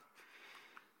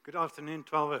Good afternoon,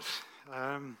 12ers.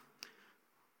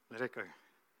 Let it go.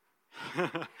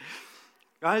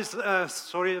 Guys,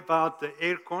 sorry about the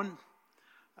aircon.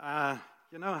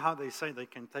 You know how they say they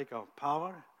can take our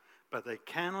power, but they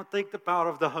cannot take the power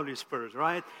of the Holy Spirit,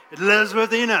 right? It lives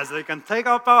within us. They can take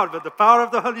our power, but the power of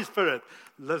the Holy Spirit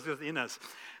lives within us.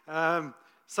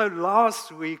 So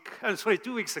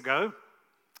 2 weeks ago,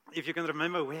 if you can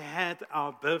remember, we had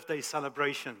our birthday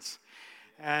celebrations.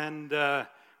 And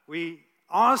we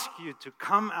ask you to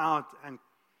come out and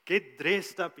get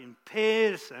dressed up in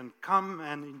pairs and come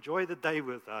and enjoy the day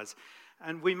with us.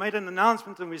 And we made an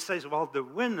announcement and we said, well, the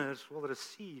winners will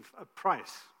receive a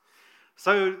prize.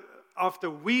 So after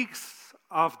weeks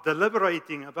of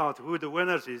deliberating about who the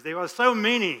winners is, there were so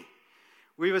many.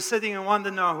 We were sitting and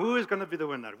wondering now who is going to be the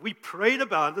winner. We prayed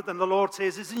about it and the Lord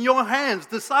says, it's in your hands,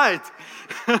 decide.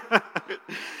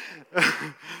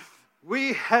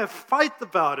 We have fight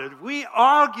about it. We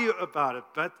argue about it,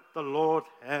 but the Lord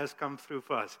has come through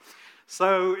for us.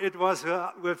 So it was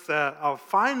with our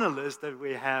finalists that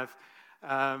we have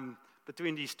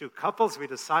between these two couples. We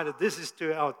decided this is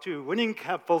our two winning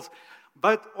couples.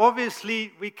 But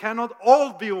obviously, we cannot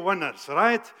all be winners,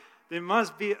 right? There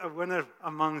must be a winner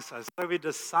amongst us. So we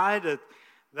decided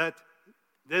that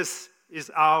this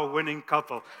is our winning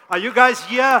couple. Are you guys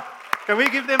here? Can we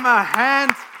give them a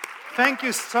hand? Thank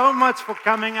you so much for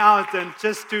coming out and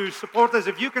just to support us.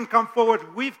 If you can come forward,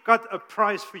 we've got a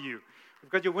prize for you.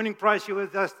 We've got your winning prize here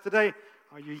with us today.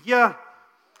 Are you here?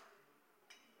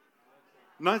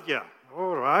 Not yet.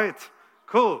 All right.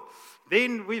 Cool.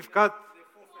 Then we've got...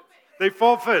 They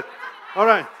forfeit. All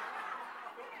right.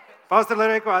 Pastor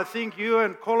Lareko, I think you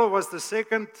and Kolo was the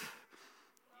second.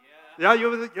 Yeah, you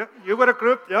were a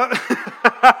group, yeah?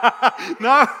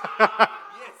 No?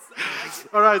 Yes.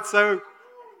 All right, so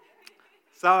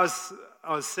our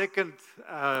second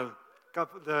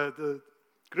couple, the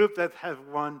group that have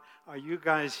won, are you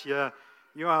guys here?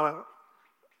 You are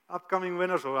upcoming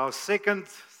winners, or our second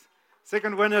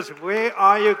winners. Where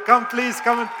are you? Please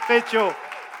come and fetch your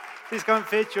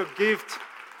gift.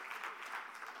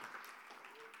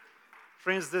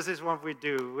 Friends, this is what we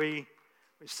do. We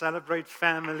celebrate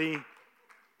family.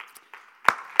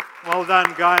 Well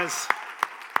done, guys.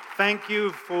 Thank you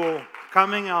for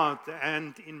coming out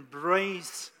and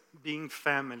embrace being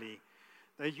family.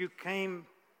 That you came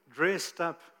dressed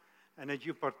up and that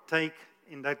you partake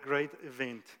in that great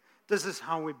event. This is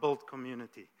how we build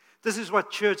community. This is what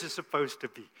church is supposed to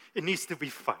be. It needs to be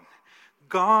fun.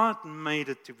 God made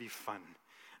it to be fun.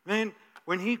 Man,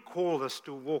 when He called us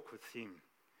to walk with Him,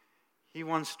 He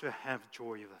wants to have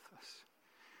joy with us.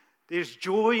 There's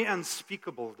joy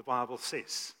unspeakable, the Bible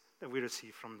says, that we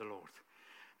receive from the Lord.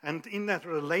 And in that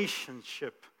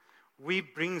relationship, we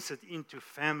brings it into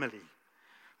family.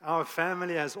 Our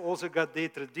family has also got their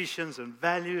traditions and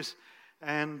values.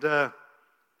 And, I'm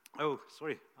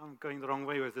going the wrong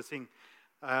way with the thing.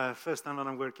 First time that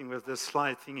I'm working with this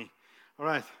slide thingy. All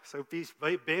right, so please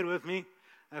bear with me.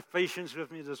 Have patience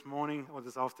with me this morning or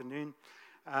this afternoon.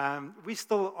 We're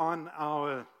still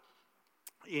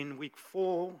in week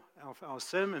 4 of our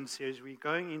sermon series. We're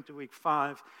going into week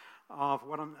 5 of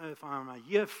what I'm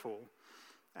here for.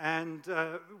 And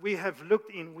we have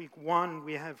looked in week 1,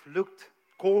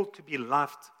 called to be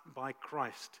loved by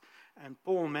Christ. And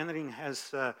Paul Mannering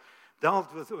has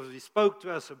dealt with, or he spoke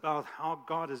to us about how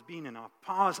God has been in our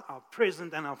past, our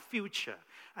present, and our future.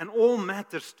 And all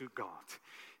matters to God.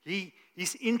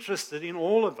 He's interested in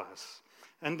all of us.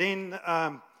 And then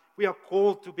we are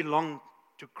called to belong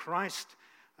to Christ.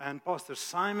 And Pastor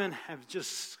Simon have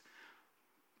just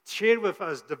shared with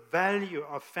us the value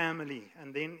of family.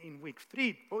 And then in week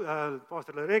 3,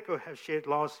 Pastor Lareko has shared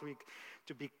last week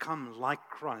to become like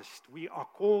Christ. We are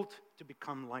called to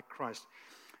become like Christ.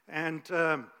 And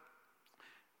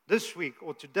this week,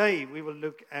 or today, we will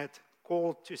look at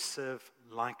called to serve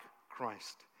like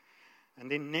Christ. And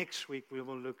then next week, we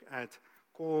will look at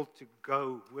called to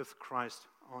go with Christ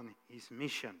on His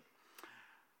mission.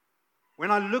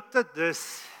 When I looked at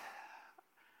this,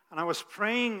 and I was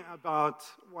praying about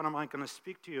what am I going to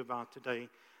speak to you about today,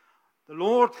 the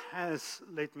Lord has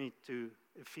led me to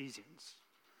Ephesians.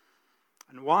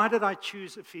 And why did I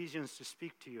choose Ephesians to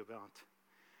speak to you about?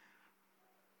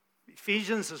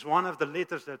 Ephesians is one of the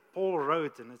letters that Paul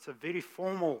wrote, and it's a very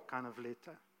formal kind of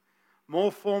letter.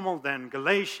 More formal than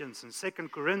Galatians and 2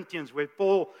 Corinthians, where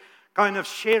Paul kind of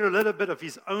shared a little bit of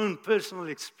his own personal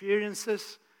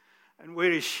experiences, and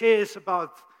where he shares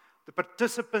about the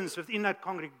participants within that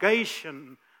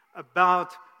congregation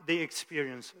about their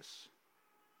experiences.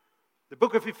 The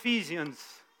book of Ephesians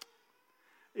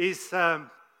is a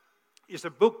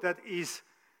book that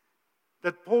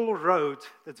Paul wrote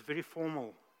that's very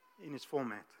formal. in its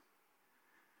format.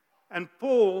 And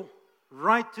Paul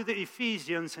wrote to the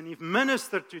Ephesians, and he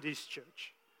ministered to this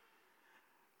church.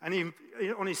 And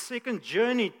on his second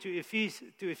journey to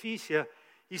Ephesia,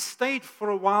 he stayed for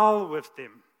a while with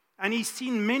them. And he's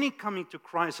seen many coming to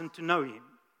Christ and to know him.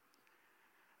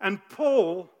 And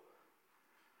Paul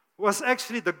was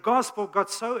actually, the gospel got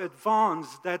so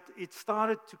advanced that it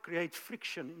started to create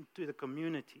friction into the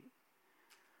community.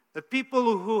 The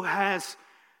people who has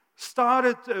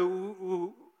started,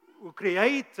 who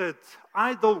created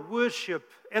idol worship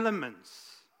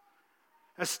elements,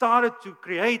 has started to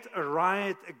create a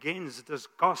riot against this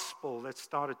gospel that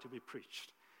started to be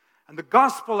preached. And the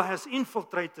gospel has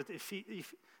infiltrated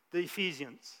the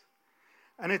Ephesians.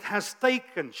 And it has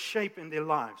taken shape in their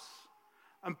lives.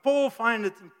 And Paul finds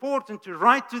it important to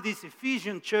write to this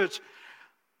Ephesian church.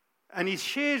 And he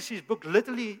shares his book,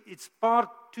 literally, it's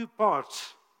two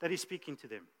parts that he's speaking to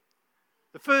them.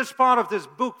 The first part of this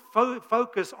book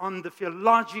focuses on the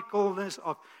theologicalness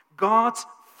of God's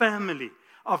family.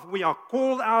 Of we are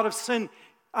called out of sin,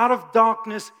 out of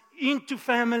darkness, into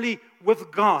family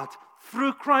with God.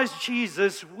 Through Christ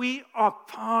Jesus, we are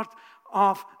part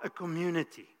of a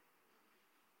community.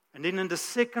 And then in the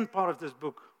second part of this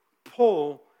book,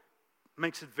 Paul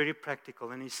makes it very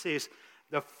practical. And he says,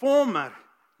 the former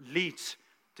leads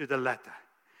to the latter.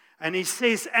 And he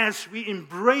says, as we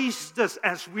embrace this,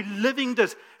 as we're living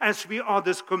this, as we are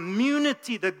this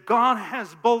community that God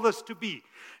has built us to be,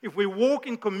 if we walk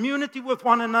in community with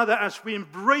one another, as we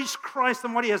embrace Christ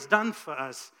and what He has done for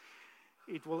us,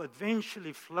 it will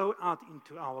eventually flow out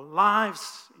into our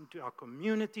lives, into our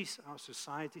communities, our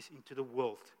societies, into the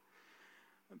world.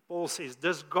 And Paul says,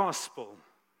 this gospel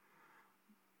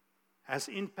has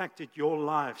impacted your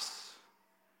lives,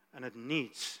 and it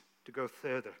needs to go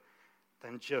further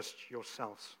than just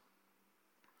yourselves.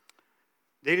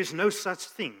 There is no such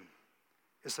thing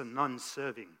as a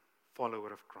non-serving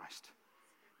follower of Christ.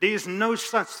 There is no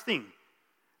such thing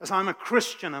as I'm a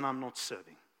Christian and I'm not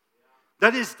serving.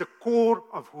 That is the core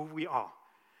of who we are.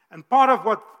 And part of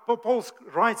what Paul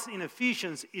writes in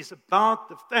Ephesians is about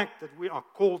the fact that we are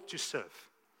called to serve.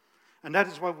 And that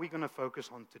is what we're going to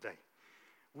focus on today.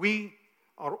 We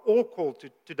are all called to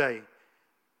today.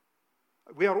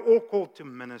 We are all called to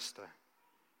minister.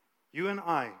 You and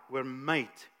I were made,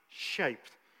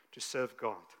 shaped to serve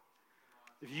God.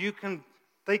 If you can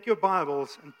take your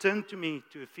Bibles and turn to me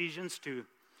to Ephesians 2.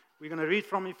 We're going to read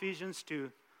from Ephesians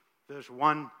 2, verse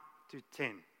 1 to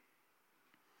 10.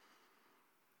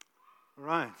 All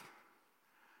right.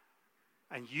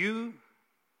 And you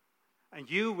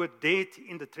were dead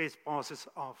in the trespasses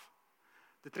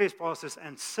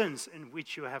and sins in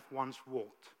which you have once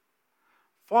walked,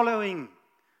 following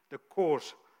the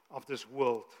course of this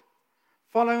world,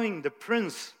 following the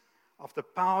prince of the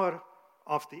power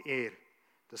of the air,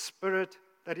 the spirit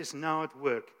that is now at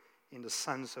work in the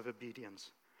sons of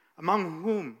obedience, among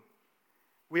whom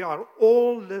we are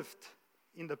all lived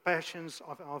in the passions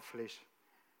of our flesh,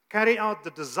 carry out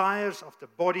the desires of the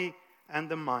body and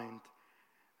the mind,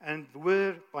 and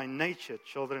were by nature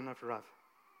children of wrath,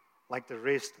 like the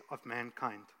rest of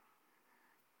mankind.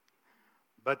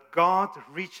 But God,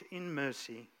 rich in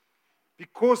mercy,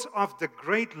 because of the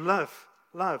great love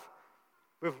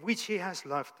with which He has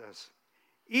loved us,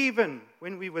 even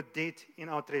when we were dead in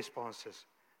our trespasses,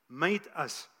 made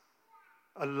us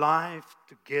alive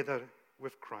together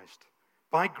with Christ.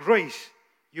 By grace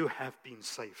you have been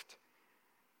saved,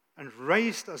 and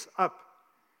raised us up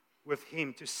with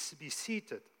Him to be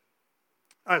seated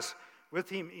us with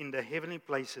Him in the heavenly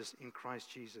places in Christ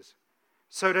Jesus,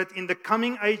 so that in the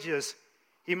coming ages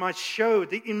He might show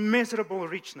the immeasurable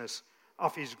richness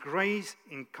of His grace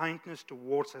in kindness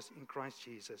towards us in Christ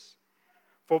Jesus.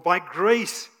 For by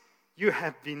grace you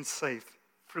have been saved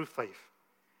through faith.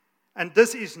 And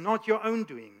this is not your own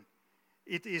doing.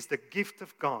 It is the gift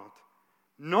of God,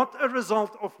 not a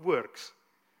result of works,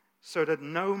 so that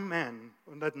no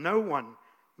one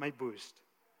may boast.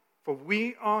 For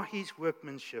we are His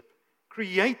workmanship,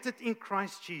 created in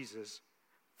Christ Jesus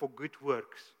for good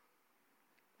works,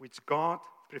 which God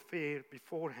prepared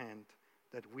beforehand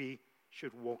that we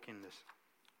should walk in this.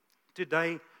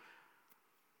 Today,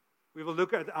 we will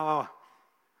look at our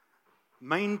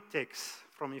main text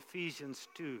from Ephesians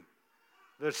 2,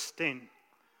 verse 10.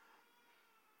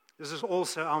 This is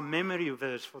also our memory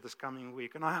verse for this coming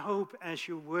week. And I hope as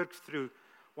you work through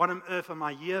what on earth am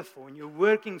I here for, and you're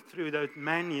working through that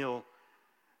manual,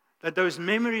 that those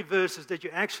memory verses that you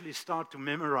actually start to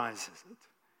memorize it.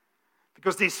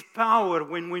 Because there's power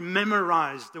when we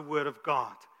memorize the Word of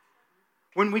God,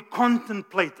 when we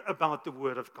contemplate about the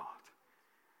Word of God.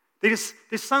 There's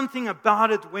something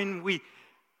about it when we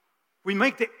We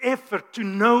make the effort to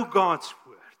know God's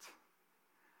word.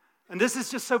 And this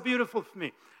is just so beautiful for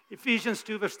me. Ephesians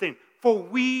 2 verse 10. For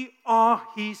we are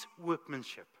his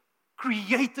workmanship,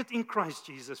 created in Christ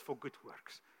Jesus for good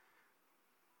works,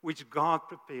 which God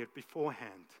prepared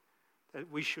beforehand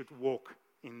that we should walk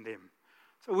in them.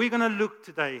 So we're going to look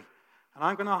today, and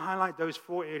I'm going to highlight those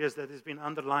 4 areas that has been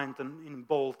underlined and in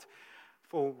bold.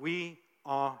 For we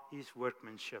are his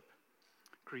workmanship,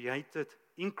 created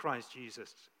in Christ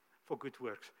Jesus for good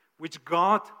works, which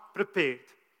God prepared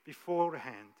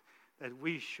beforehand that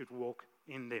we should walk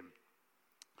in them.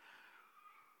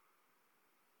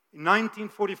 In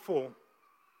 1944,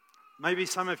 maybe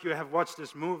some of you have watched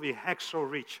this movie, Hacksaw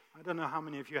Ridge. I don't know how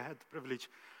many of you had the privilege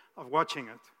of watching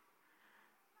it.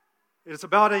 It's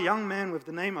about a young man with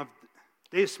the name of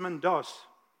Desmond Doss,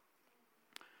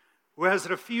 who has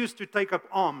refused to take up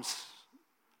arms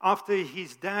after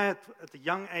his dad, at a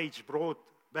young age, brought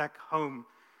back home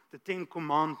the 10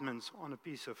 Commandments on a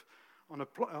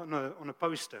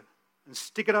poster and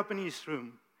stick it up in his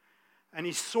room. And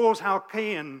he saw how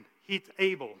Cain hit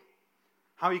Abel,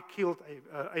 how he killed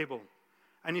Abel.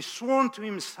 And he sworn to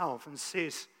himself and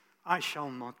says, I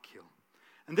shall not kill.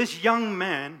 And this young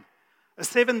man, a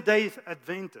Seventh-day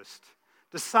Adventist,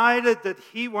 decided that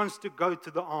he wants to go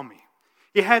to the army.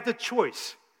 He had the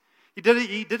choice. He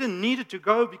didn't need to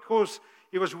go because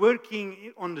he was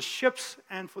working on the ships,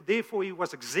 and therefore he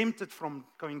was exempted from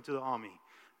going to the army.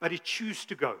 But he chose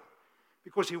to go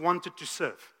because he wanted to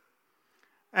serve.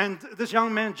 And this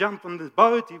young man jumped on the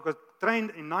boat. He got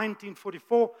trained in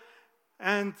 1944,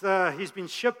 and he's been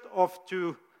shipped off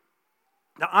to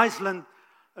the island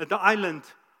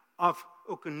of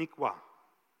Okinawa.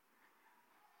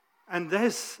 And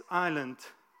this island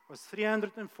was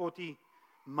 340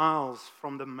 miles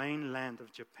from the mainland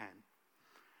of Japan.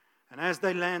 And as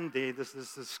they land there, there's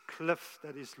this cliff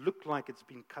that looked like it's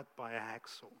been cut by a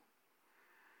hacksaw.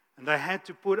 And they had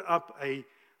to put up a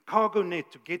cargo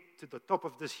net to get to the top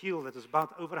of this hill that is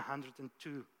about over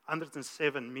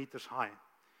 107 meters high.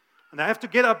 And they have to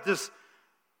get up this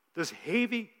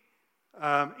heavy,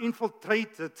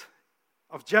 infiltrated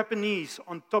of Japanese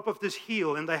on top of this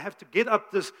hill, and they have to get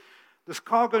up this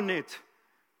cargo net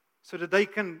so that they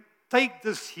can take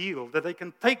this hill, that they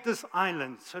can take this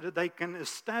island, so that they can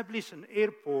establish an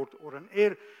airport or an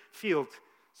airfield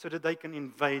so that they can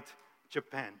invade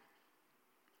Japan.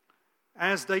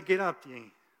 As they get up there,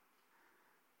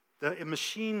 the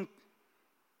machine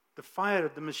fire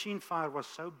was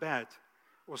so bad,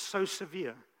 or so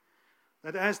severe,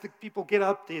 that as the people get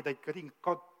up there, they're getting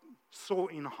saw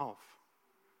in half.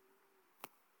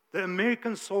 The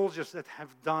American soldiers that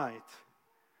have died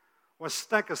was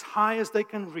stuck as high as they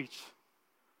can reach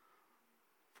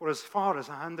for as far as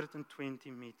 120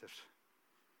 meters.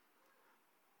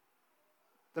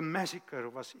 The massacre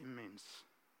was immense.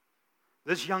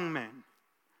 This young man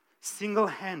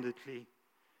single-handedly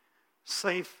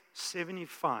saved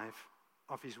 75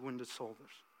 of his wounded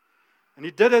soldiers. And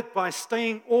he did it by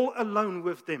staying all alone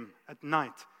with them at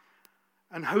night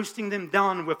and hosting them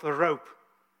down with a rope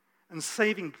and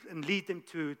saving and lead them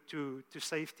to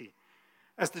safety,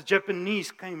 as the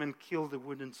Japanese came and killed the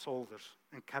wounded soldiers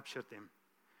and captured them.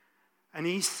 And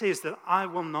he says that I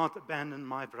will not abandon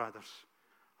my brothers.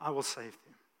 I will save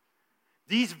them.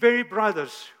 These very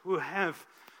brothers who have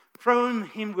thrown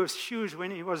him with shoes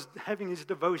when he was having his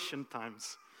devotion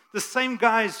times, the same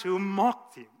guys who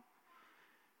mocked him,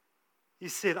 he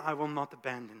said, I will not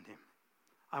abandon them.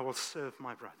 I will serve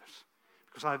my brothers.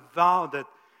 Because I vow that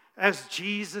as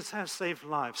Jesus has saved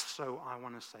lives, so I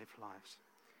want to save lives.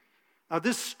 Now,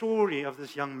 this story of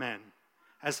this young man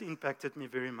has impacted me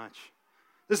very much.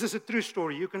 This is a true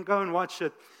story. You can go and watch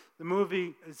it. The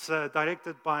movie is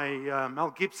directed by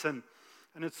Mel Gibson,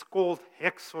 and it's called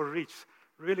Hacksaw Ridge.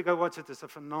 Really go watch it. It's a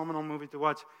phenomenal movie to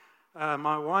watch.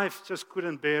 My wife just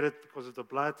couldn't bear it because of the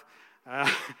blood.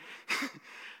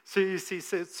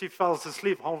 She fell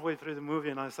asleep halfway through the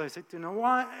movie, and I said to her,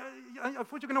 why? I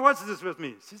thought you were going to watch this with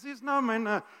me. She says, no, man,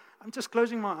 I'm just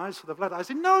closing my eyes for the blood. I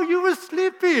said, no, you were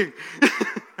sleeping.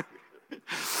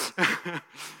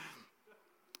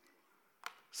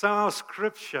 So our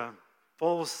scripture,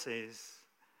 Paul says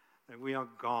that we are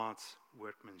God's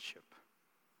workmanship.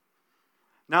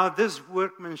 Now, this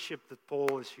workmanship that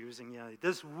Paul is using here,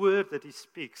 this word that he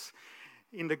speaks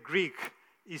in the Greek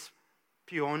is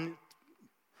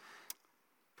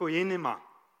poiema.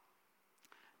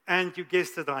 And you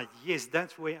guessed it right. Yes,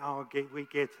 that's where we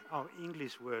get our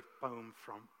English word poem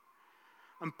from.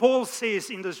 And Paul says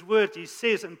in this word,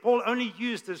 and Paul only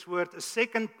used this word a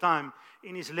second time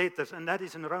in his letters, and that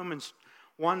is in Romans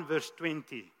 1 verse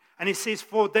 20. And he says,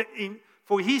 for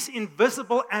For his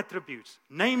invisible attributes,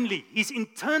 namely his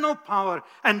internal power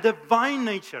and divine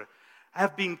nature,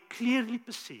 have been clearly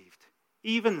perceived,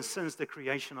 even since the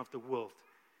creation of the world,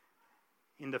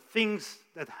 in the things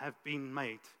that have been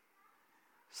made,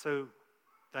 so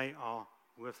they are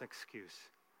worth excuse.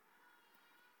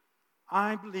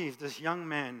 I believe this young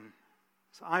man,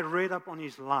 as I read up on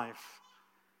his life,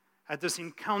 had this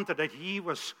encounter that he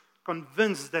was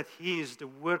convinced that he is the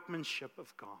workmanship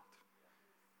of God.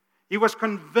 He was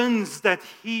convinced that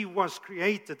he was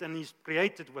created and he's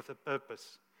created with a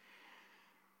purpose.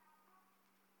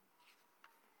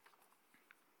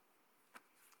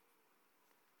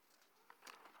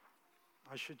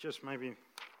 I should just maybe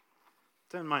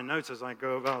turn my notes as I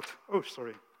go about. Oh,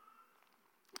 sorry.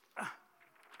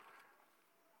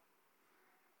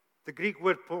 The Greek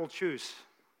word Paul chose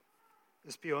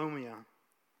is pioumia.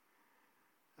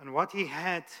 And what he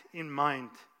had in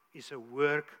mind is a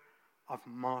work of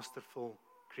masterful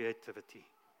creativity.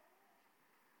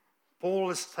 Paul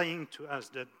is saying to us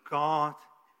that God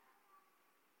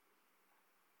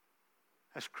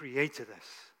has created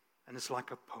us, and it's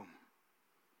like a poem.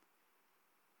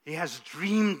 He has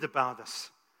dreamed about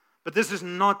us. But this is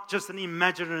not just an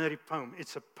imaginary poem.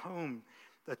 It's a poem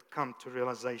that comes to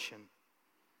realization.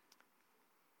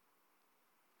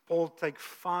 Paul takes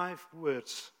 5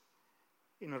 words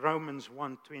in Romans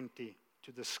 1:20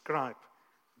 to describe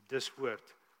this word,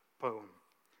 poem.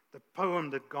 The poem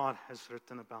that God has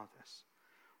written about us.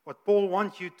 What Paul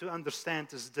wants you to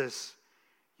understand is this.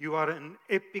 You are an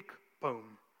epic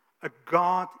poem, a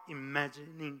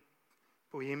God-imagining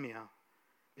poemia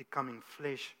becoming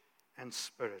flesh and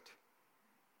spirit.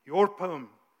 Your poem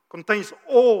contains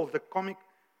all the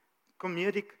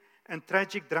comedic and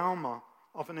tragic drama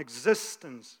of an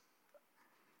existence,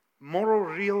 moral,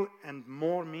 real, and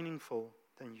more meaningful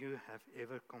than you have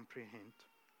ever comprehended.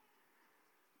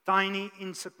 Tiny,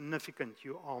 insignificant,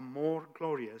 you are more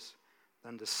glorious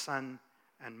than the sun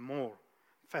and more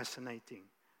fascinating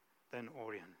than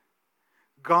Orion.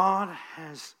 God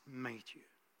has made you.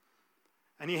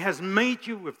 And He has made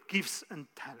you with gifts and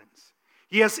talents.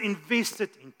 He has invested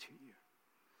into you.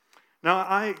 Now,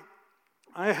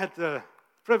 I had the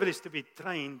privilege to be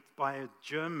trained by a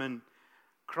German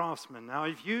craftsman. Now,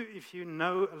 if you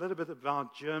know a little bit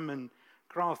about German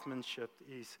craftsmanship,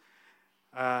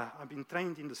 I've been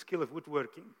trained in the skill of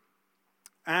woodworking.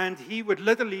 And he would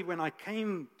literally, when I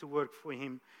came to work for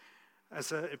him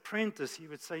as an apprentice, he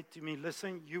would say to me,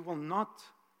 listen, you will not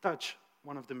touch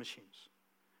one of the machines.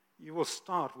 You will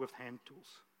start with hand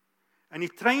tools. And he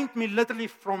trained me literally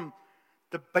from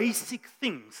the basic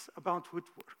things about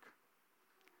woodwork.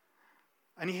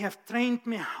 And he has trained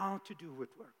me how to do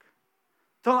woodwork.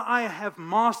 Till I have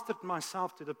mastered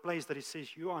myself to the place that he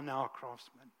says, you are now a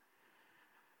craftsman.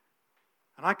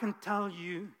 And I can tell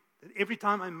you that every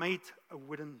time I made a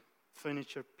wooden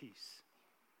furniture piece,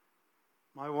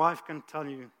 my wife can tell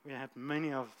you, we had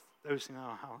many of those in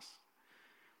our house,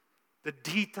 the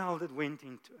detail that went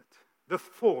into it, the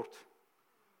thought,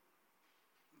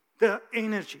 the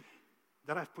energy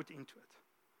that I've put into it.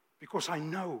 Because I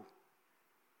know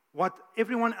what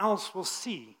everyone else will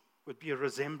see would be a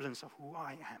resemblance of who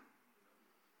I am.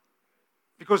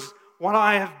 Because what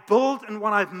I have built and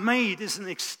what I've made is an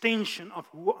extension of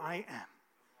who I am.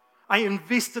 I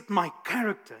invested my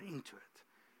character into it.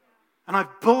 And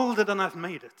I've built it and I've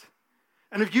made it.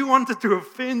 And if you wanted to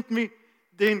offend me,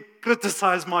 then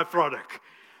criticize my product.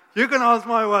 You can ask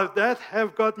my wife, that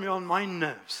have got me on my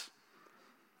nerves.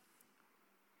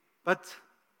 But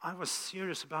I was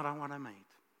serious about what I made.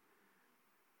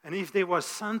 And if there was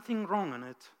something wrong in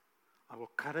it, I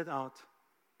will cut it out,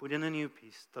 put in a new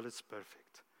piece till it's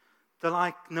perfect. Till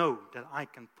I know that I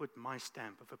can put my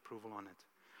stamp of approval on it.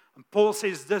 And Paul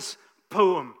says this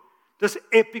poem, this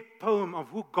epic poem of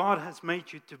who God has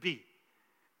made you to be,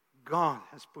 God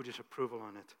has put His approval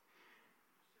on it.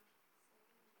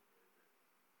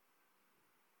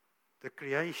 The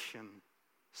creation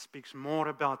speaks more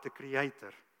about the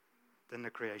Creator than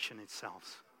the creation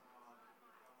itself.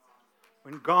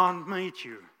 When God made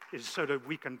you, it is so that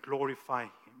we can glorify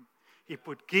Him. He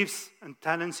put gifts and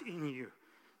talents in you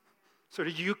so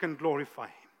that you can glorify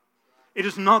Him. It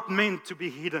is not meant to be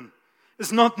hidden.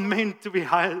 It's not meant to be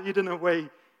hidden away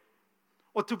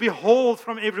or to be held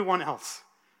from everyone else.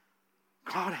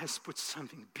 God has put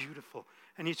something beautiful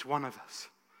in each one of us.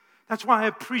 That's why I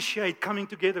appreciate coming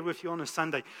together with you on a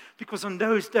Sunday, because on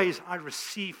those days I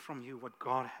receive from you what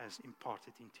God has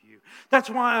imparted into you. That's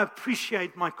why I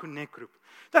appreciate my Connect group.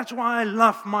 That's why I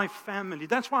love my family.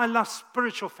 That's why I love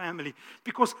spiritual family,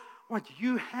 because what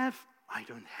you have, I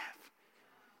don't have.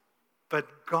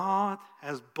 But God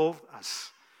has built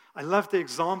us I love the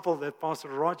example that Pastor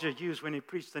Roger used when he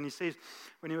preached, and he says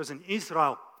when he was in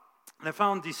Israel, they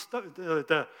found these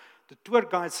the tour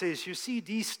guide says, you see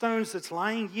these stones that's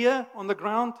lying here on the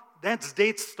ground? That's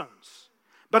dead stones.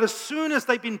 But as soon as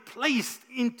they've been placed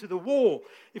into the wall,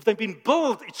 if they've been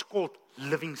built, it's called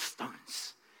living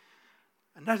stones.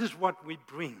 And that is what we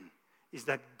bring, is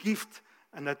that gift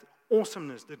and that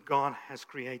awesomeness that God has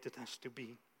created us to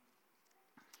be.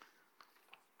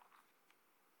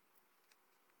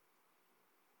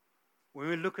 When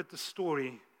we look at the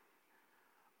story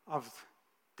of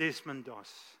Desmond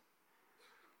Doss,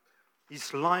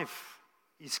 his life,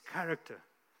 his character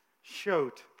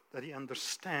showed that he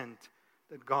understands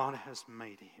that God has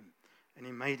made him. And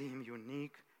he made him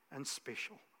unique and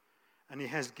special. And he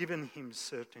has given him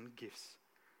certain gifts.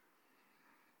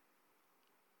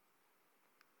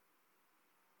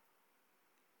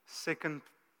 Second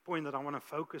point that I want to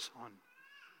focus on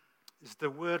is the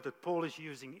word that Paul is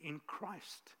using, in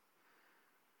Christ.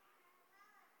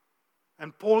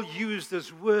 And Paul used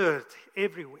this word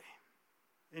everywhere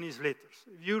in his letters.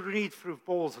 If you read through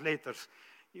Paul's letters,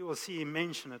 you will see him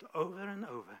mention it over and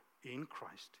over. In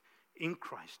Christ, in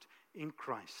Christ, in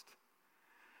Christ.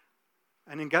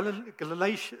 And in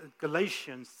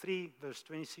Galatians 3, verse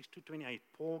 26 to 28,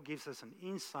 Paul gives us an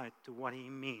insight to what he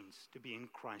means to be in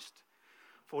Christ.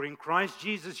 For in Christ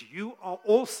Jesus, you are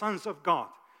all sons of God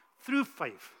through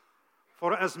faith.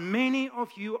 For as many of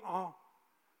you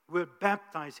were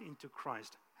baptized into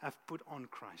Christ, have put on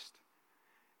Christ.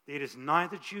 There is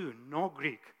neither Jew nor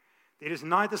Greek. There is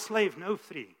neither slave nor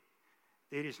free.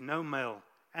 There is no male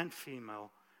and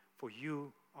female, for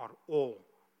you are all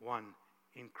one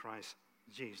in Christ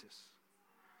Jesus.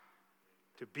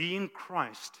 To be in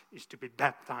Christ is to be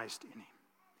baptized in Him.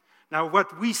 Now,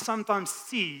 what we sometimes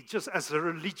see just as a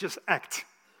religious act,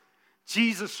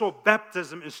 Jesus saw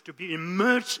baptism as to be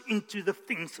immersed into the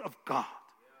things of God,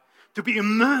 to be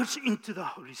immersed into the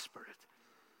Holy Spirit.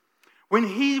 When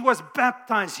He was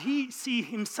baptized, He see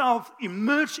Himself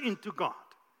immersed into God.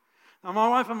 Now, my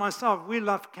wife and myself, we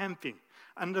love camping.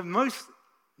 And the most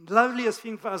loveliest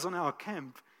thing for us on our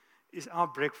camp is our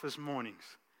breakfast mornings.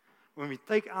 When we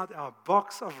take out our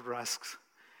box of rusks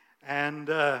and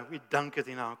we dunk it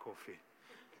in our coffee.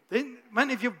 Then,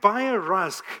 man, if you buy a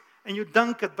rusk and you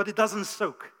dunk it, but it doesn't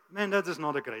soak, man, that is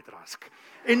not a great rusk.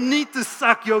 It needs to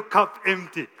suck your cup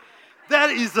empty. That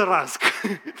is a rusk.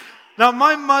 Now,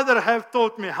 my mother have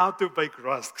taught me how to bake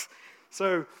rusks.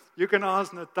 So you can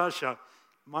ask Natasha.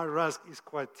 My rusk is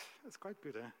quite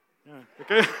good, eh? Yeah,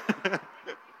 okay.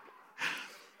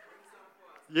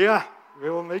 Yeah, we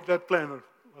will make that plan.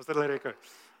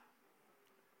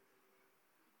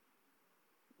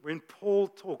 When Paul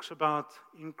talks about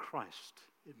in Christ,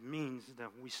 it means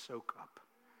that we soak up.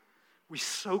 We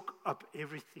soak up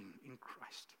everything in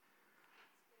Christ.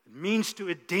 It means to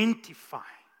identify.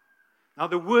 Now,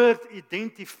 the word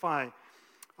identify,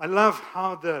 I love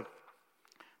how the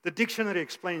dictionary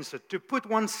explains it. To put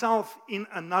oneself in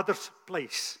another's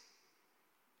place,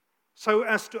 so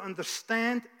as to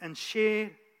understand and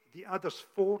share the other's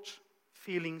thoughts,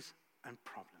 feelings, and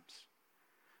problems.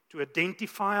 To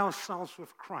identify ourselves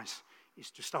with Christ is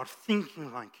to start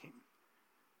thinking like Him.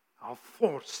 Our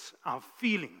thoughts, our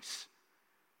feelings,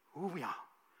 who we are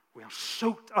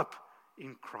soaked up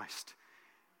in Christ.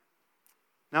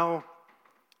 Now,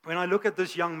 when I look at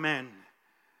this young man,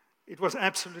 it was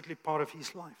absolutely part of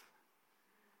his life.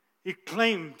 He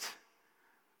claimed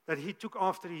that he took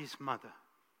after his mother.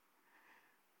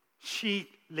 She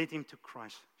led him to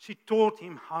Christ. She taught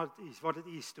him what it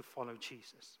is to follow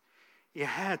Jesus. He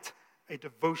had a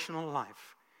devotional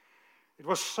life. It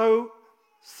was so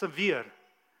severe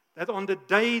that on the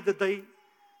day that the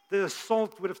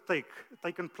assault would have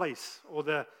taken place, or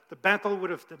the battle would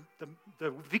have,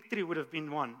 the victory would have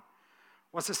been won,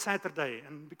 was a Saturday.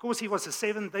 And because he was a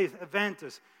Seventh-day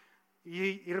Adventist,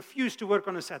 he refused to work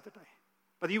on a Saturday.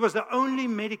 But he was the only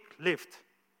medic left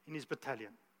in his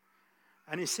battalion.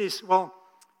 And he says, well,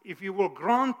 if you will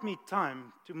grant me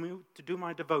time to do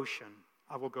my devotion,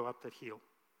 I will go up that hill.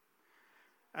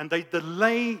 And they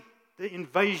delay the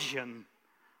invasion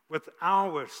with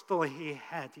hours till he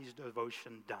had his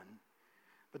devotion done.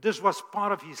 But this was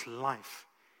part of his life.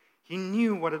 He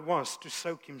knew what it was to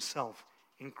soak himself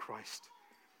in Christ.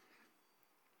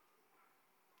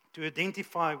 To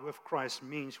identify with Christ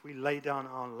means we lay down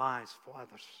our lives for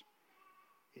others.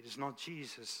 It is not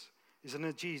Jesus. Isn't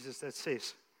it Jesus that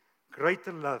says,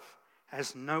 greater love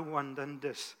has no one than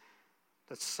this,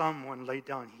 that someone lay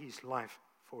down his life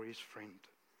for his friend.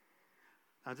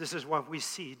 Now this is what we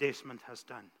see Desmond has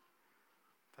done.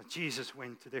 But Jesus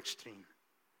went to the extreme.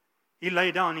 He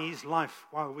laid down his life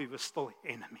while we were still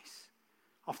enemies.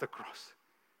 of the cross.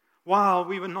 While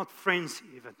we were not friends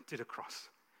even to the cross,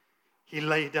 He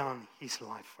laid down His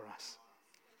life for us.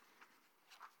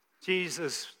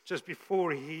 Jesus, just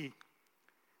before He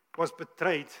was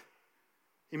betrayed,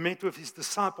 He met with His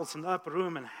disciples in the upper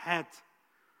room and had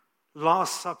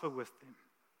Last Supper with them.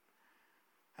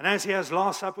 And as He has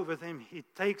Last Supper with them, He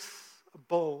takes a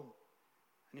bowl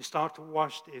and He starts to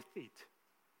wash their feet.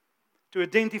 To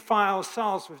identify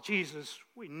ourselves with Jesus,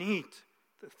 we need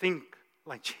to think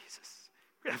like Jesus.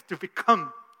 We have to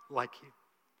become like Him.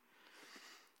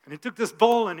 And He took this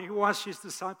bowl and He washed His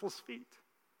disciples' feet.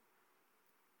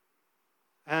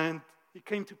 And He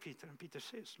came to Peter, and Peter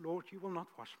says, Lord, you will not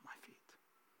wash my feet.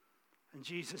 And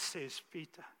Jesus says,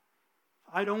 Peter,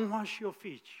 if I don't wash your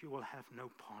feet, you will have no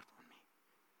part on me.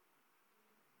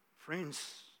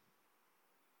 Friends,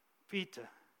 Peter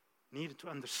needed to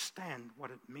understand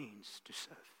what it means to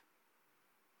serve.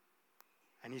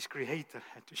 And his Creator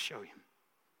had to show him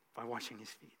by washing his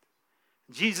feet.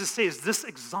 Jesus says, this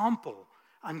example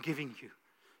I'm giving you.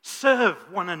 Serve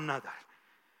one another.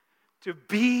 To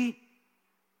be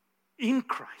in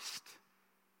Christ,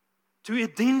 to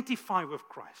identify with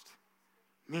Christ,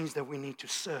 means that we need to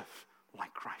serve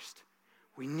like Christ.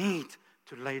 We need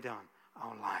to lay down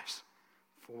our lives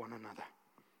for one another.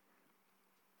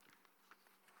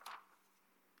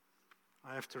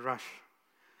 I have to rush.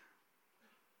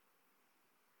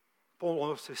 Paul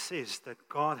also says that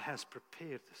God has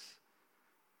prepared us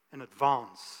in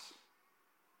advance.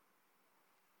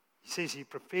 He says He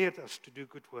prepared us to do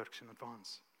good works in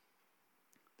advance.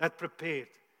 That prepared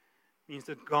means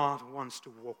that God wants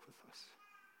to walk with us.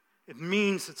 It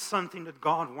means it's something that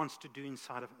God wants to do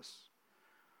inside of us.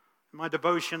 In my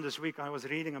devotion this week, I was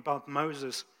reading about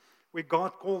Moses, where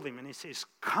God called him and He says,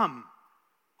 come,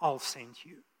 I'll send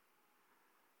you.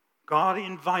 God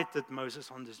invited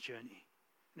Moses on this journey.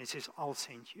 And He says, I'll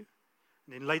send you.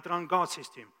 And then later on, God says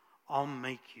to him, I'll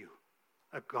make you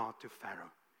a God to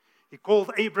Pharaoh. He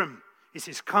called Abram. He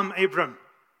says, come, Abram,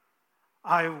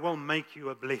 I will make you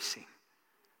a blessing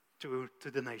to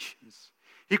the nations.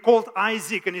 He called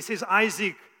Isaac, and He says,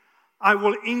 Isaac, I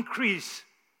will increase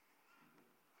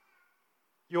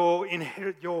your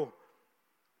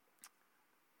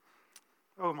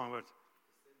oh my word,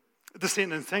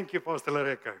 descendants. Thank you, Pastor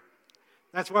Lareko.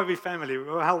 That's why we're family. We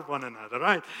will help one another,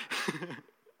 right?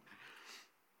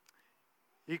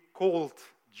 He called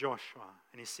Joshua,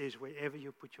 and He says, wherever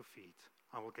you put your feet,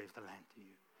 I will give the land to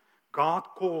you. God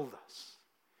called us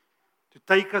to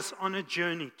take us on a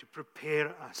journey to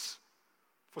prepare us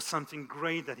for something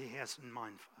great that He has in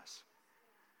mind for us.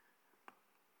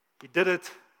 He did it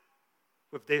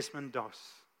with Desmond Doss.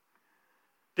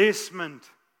 Desmond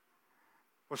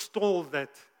was told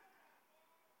that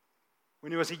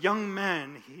when he was a young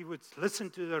man, he would listen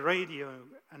to the radio,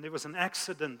 and there was an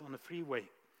accident on the freeway.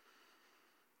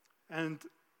 And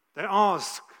they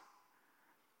asked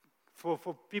for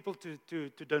people to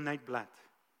donate blood.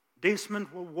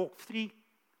 Desmond will walk 3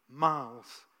 miles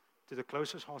to the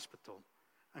closest hospital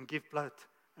and give blood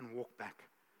and walk back.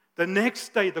 The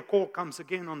next day, the call comes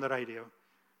again on the radio.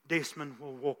 Desmond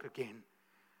will walk again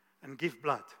and give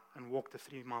blood and walk the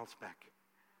 3 miles back.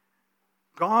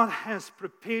 God has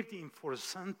prepared him for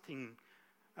something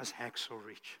as Hacksaw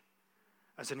Ridge,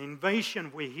 as an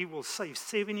invasion where he will save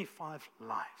 75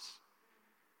 lives.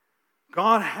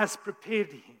 God has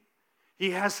prepared him.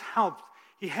 He has helped.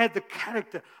 He had the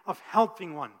character of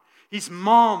helping one. His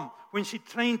mom, when she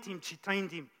trained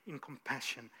him in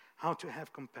compassion, how to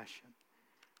have compassion.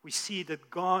 We see that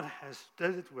God has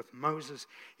did it with Moses.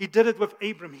 He did it with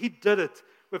Abram. He did it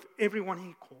with everyone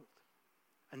He called.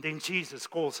 And then Jesus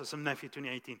calls us in Matthew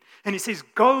 20:18. And He says,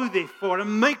 go therefore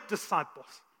and make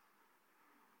disciples.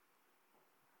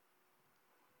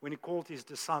 When He called His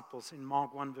disciples in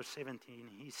Mark 1 verse 17,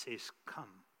 He says,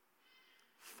 come,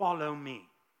 follow me.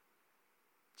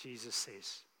 Jesus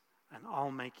says, and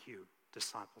I'll make you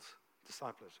disciples.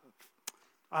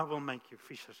 I will make you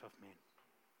fishers of men.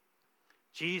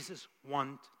 Jesus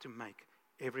wants to make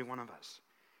every one of us.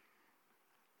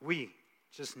 We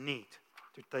just need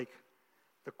to take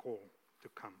the call to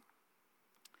come.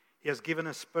 He has given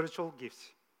us spiritual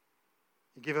gifts.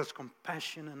 He gives us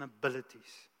compassion and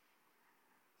abilities.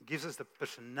 He gives us the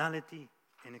personality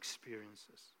and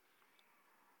experiences.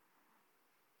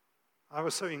 I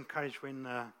was so encouraged when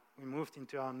we moved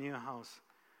into our new house.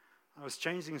 I was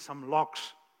changing some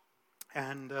locks,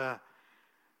 and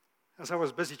as I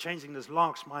was busy changing these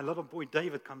locks, my little boy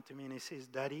David came to me and he says,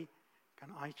 Daddy, can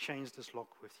I change this lock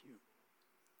with you?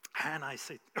 And I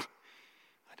said, I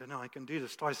don't know, I can do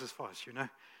this twice as fast, you know.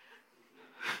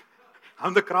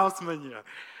 I'm the craftsman, you know.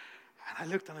 And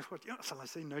I looked and I thought, shall I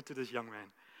say no to this young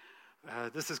man?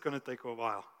 This is going to take a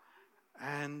while.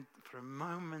 And for a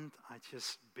moment, I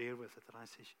just bear with it. And I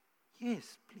say,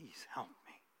 yes, please help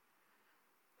me.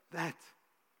 That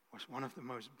was one of the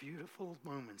most beautiful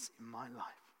moments in my life.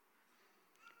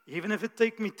 Even if it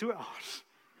took me 2 hours.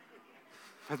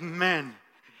 But man,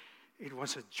 it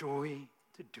was a joy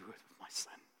to do it with my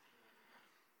son.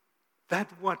 That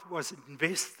what was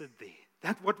invested there,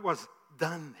 that what was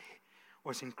done there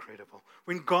was incredible.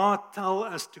 When God tells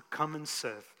us to come and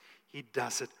serve, He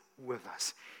does it with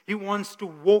us. He wants to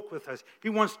walk with us. He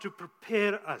wants to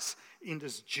prepare us in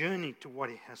this journey to what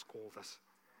He has called us.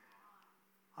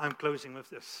 I'm closing with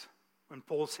this. When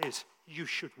Paul says, you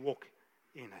should walk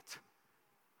in it.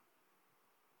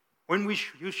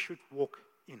 You should walk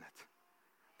in it.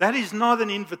 That is not an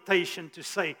invitation to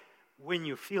say, when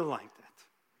you feel like that.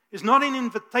 It's not an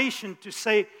invitation to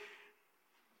say,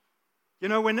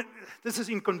 when this is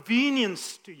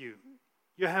inconvenience to you,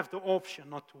 you have the option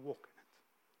not to walk in it.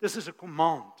 This is a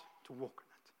command to walk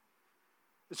in it.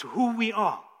 It's who we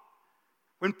are.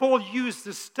 When Paul used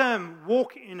this term,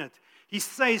 walk in it, he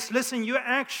says, listen, you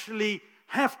actually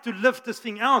have to live this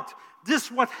thing out. This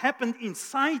what happened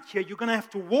inside here, you're going to have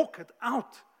to walk it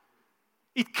out.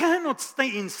 It cannot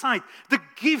stay inside. The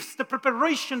gifts, the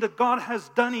preparation that God has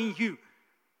done in you,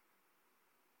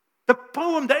 the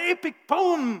poem, the epic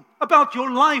poem about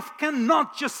your life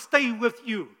cannot just stay with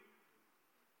you.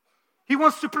 He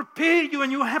wants to prepare you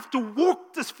and you have to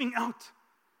walk this thing out.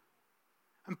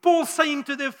 And Paul's saying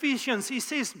to the Ephesians, he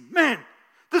says, man,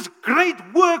 this great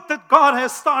work that God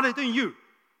has started in you,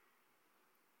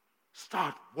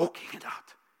 start walking it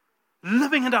out,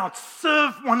 living it out,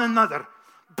 serve one another,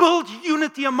 build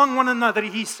unity among one another,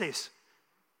 he says.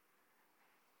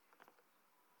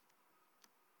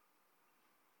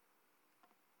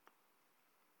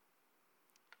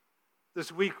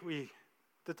 This week we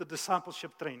did the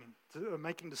discipleship training,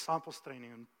 making disciples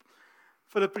training. And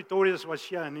Philip Pretorius was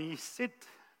here and he said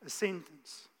a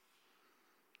sentence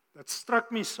that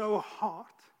struck me so hard.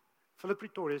 Philip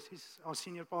Pretorius, he's our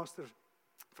senior pastor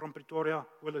from Pretoria,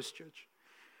 Willows Church.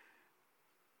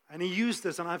 And he used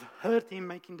this, and I've heard him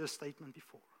making this statement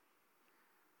before.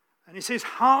 And he says,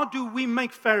 how do we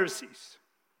make Pharisees?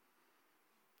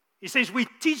 He says, we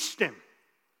teach them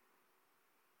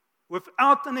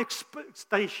without an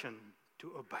expectation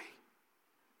to obey.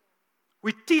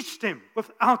 We teach them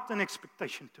without an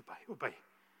expectation to obey.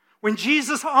 When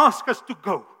Jesus asks us to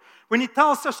go, when He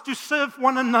tells us to serve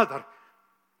one another,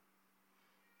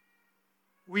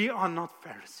 we are not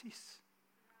Pharisees.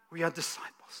 We are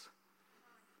disciples.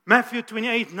 Matthew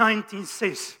 28:19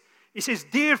 says, He says,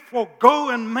 therefore go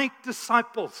and make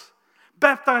disciples.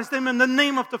 Baptize them in the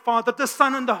name of the Father, the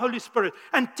Son, and the Holy Spirit.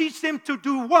 And teach them to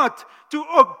do what? To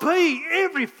obey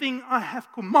everything I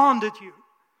have commanded you.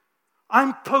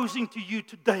 I'm posing to you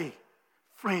today,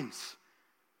 friends,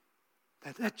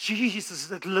 that Jesus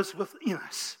that lives within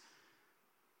us,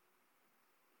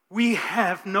 we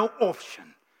have no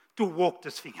option to walk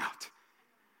this thing out.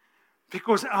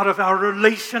 Because out of our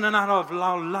relation and out of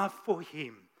our love for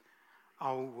Him,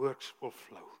 our works will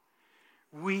flow.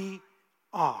 We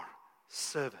are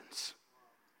servants.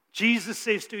 Jesus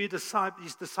says to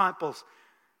His disciples,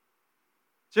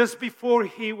 just before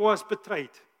He was betrayed,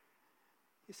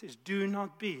 He says, do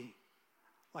not be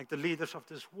like the leaders of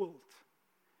this world.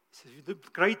 He says, the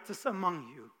greatest among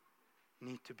you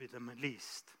need to be the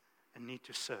least and need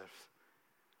to serve.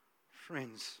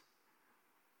 Friends,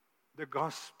 the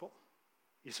gospel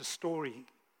is a story,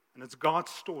 and it's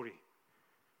God's story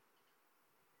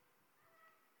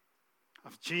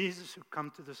of Jesus who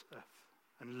come to this earth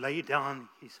and lay down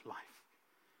His life.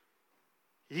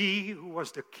 He who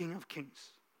was the King of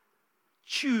Kings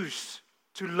chose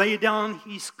to lay down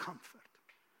His comfort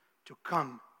to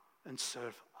come and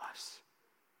serve us.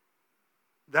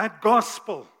 That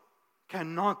gospel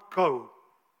cannot go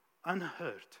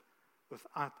unheard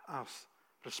without us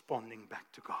responding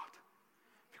back to God.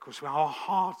 Because our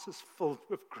hearts is filled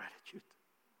with gratitude.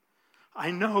 I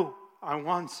know I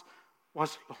once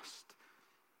was lost,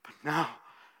 but now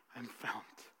I'm found.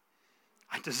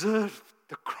 I deserved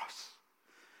the cross,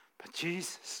 but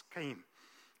Jesus came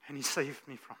and He saved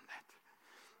me from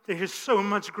that. There is so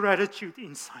much gratitude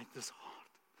inside this heart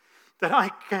that I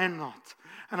cannot,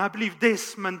 and I believe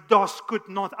Desmond Doss could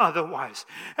not otherwise,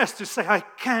 as to say, I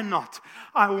cannot.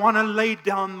 I want to lay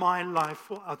down my life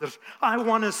for others. I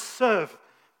want to serve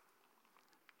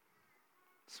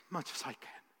as much as I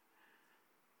can,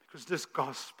 because this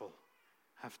gospel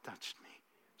have touched me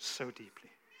so deeply.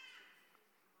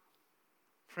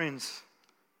 Friends,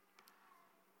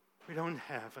 we don't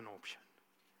have an option.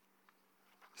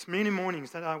 There's many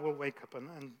mornings that I will wake up,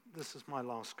 and this is my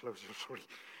last closure, sorry.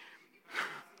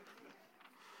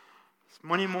 There's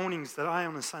many mornings that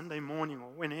on a Sunday morning or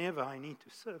whenever I need to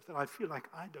serve, that I feel like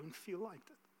I don't feel like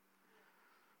that.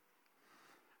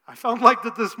 I felt like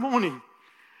that this morning.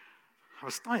 I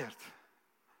was tired.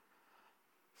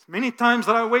 There's many times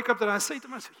that I wake up that I say to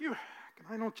myself, can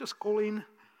I not just call in?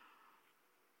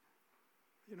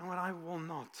 You know what? I will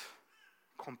not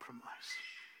compromise.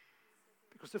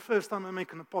 Because the first time I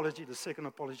make an apology, the second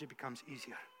apology becomes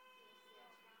easier.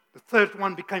 The third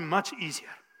one became much easier.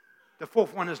 The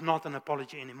fourth one is not an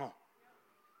apology anymore.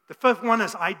 The fifth one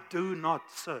is I do not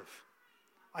serve.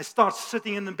 I start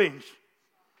sitting in the bench.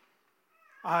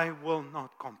 I will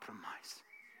not compromise.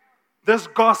 This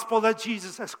gospel that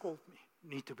Jesus has called me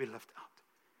need to be lived out.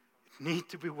 It needs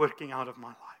to be working out of my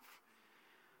life.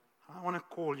 I want to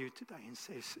call you today and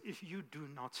say, if you do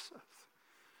not serve,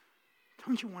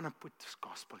 don't you want to put this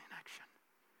gospel in action?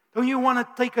 Don't you want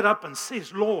to take it up and say,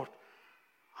 Lord,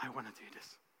 I want to do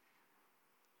this.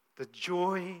 The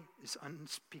joy is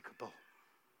unspeakable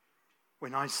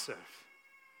when I serve.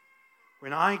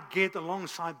 When I get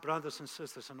alongside brothers and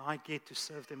sisters and I get to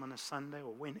serve them on a Sunday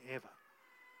or whenever,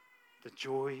 the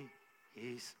joy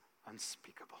is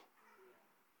unspeakable.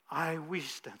 I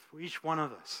wish that for each one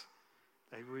of us,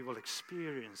 that we will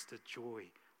experience the joy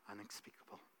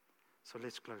unspeakable. So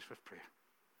let's close with prayer.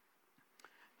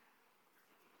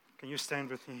 Can you stand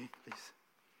with me, please?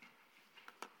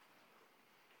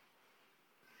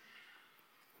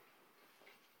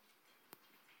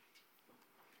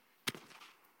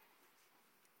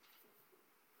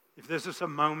 If this is a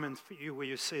moment for you where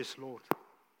you say, Lord,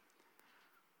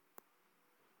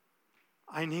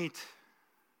 I need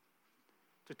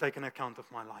to take an account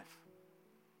of my life.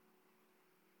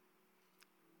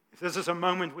 If this is a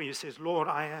moment where you say, Lord,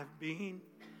 I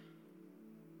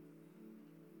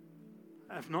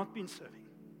have not been serving.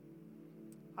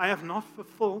 I have not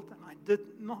fulfilled and I did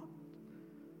not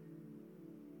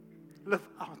live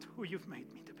out who you've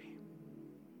made me to be.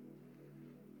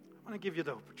 I want to give you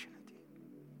the opportunity.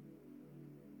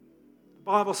 The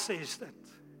Bible says that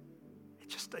it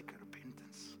just takes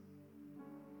repentance.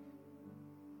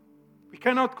 We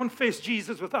cannot confess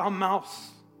Jesus with our mouths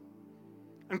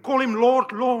and call him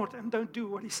Lord, Lord, and don't do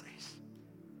what he says.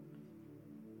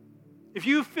 If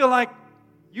you feel like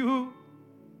you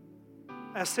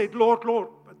have said Lord, Lord,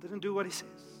 but didn't do what he says,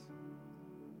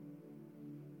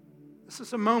 this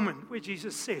is a moment where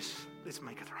Jesus says, let's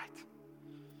make it right.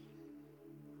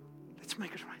 Let's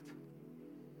make it right.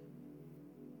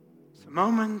 It's a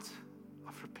moment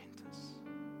of repentance.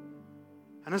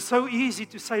 And it's so easy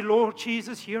to say, Lord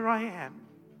Jesus, here I am.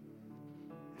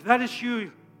 If that is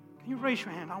you, can you raise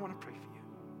your hand? I want to pray for you.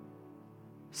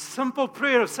 Simple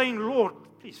prayer of saying, Lord,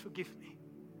 please forgive me.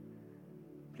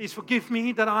 Please forgive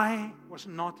me that I was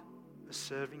not a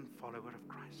serving follower of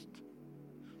Christ.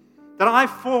 That I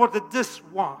thought that this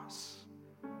was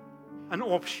an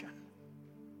option.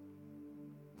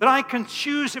 That I can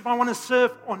choose if I want to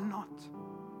serve or not.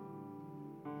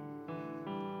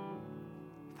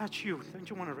 If that's you, don't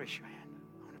you want to raise your hand?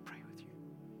 I want to pray with you.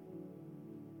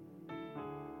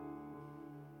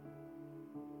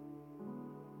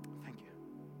 Thank you.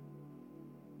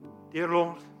 Dear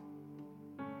Lord,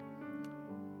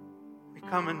 we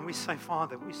come and we say,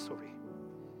 Father, we're sorry.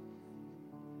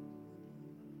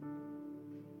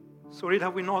 Sorry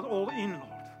that we're not all in, Lord.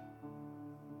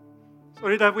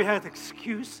 Sorry that we had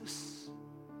excuses.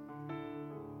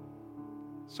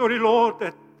 Sorry, Lord,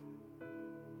 that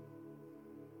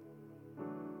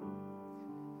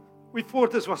we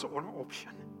thought this was an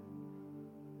option.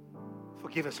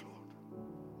 Forgive us, Lord.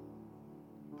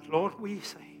 But Lord, we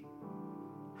say,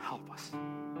 help us.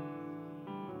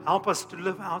 Help us to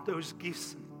live out those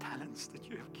gifts and talents that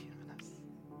you have given us.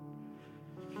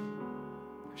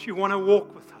 Because you want to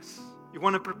walk with us. You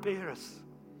want to prepare us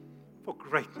for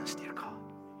greatness, dear God.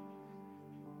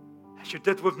 As you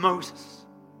did with Moses.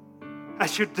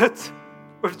 As you did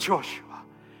with Joshua.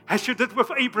 As you did with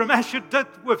Abraham. As you did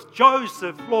with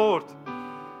Joseph, Lord.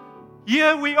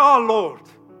 Here we are, Lord.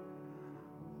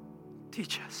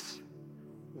 Teach us.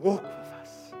 Walk with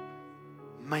us.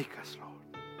 Make us,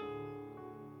 Lord.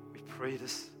 We pray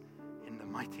this in the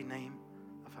mighty name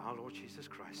of our Lord Jesus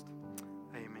Christ.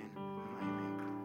 Amen.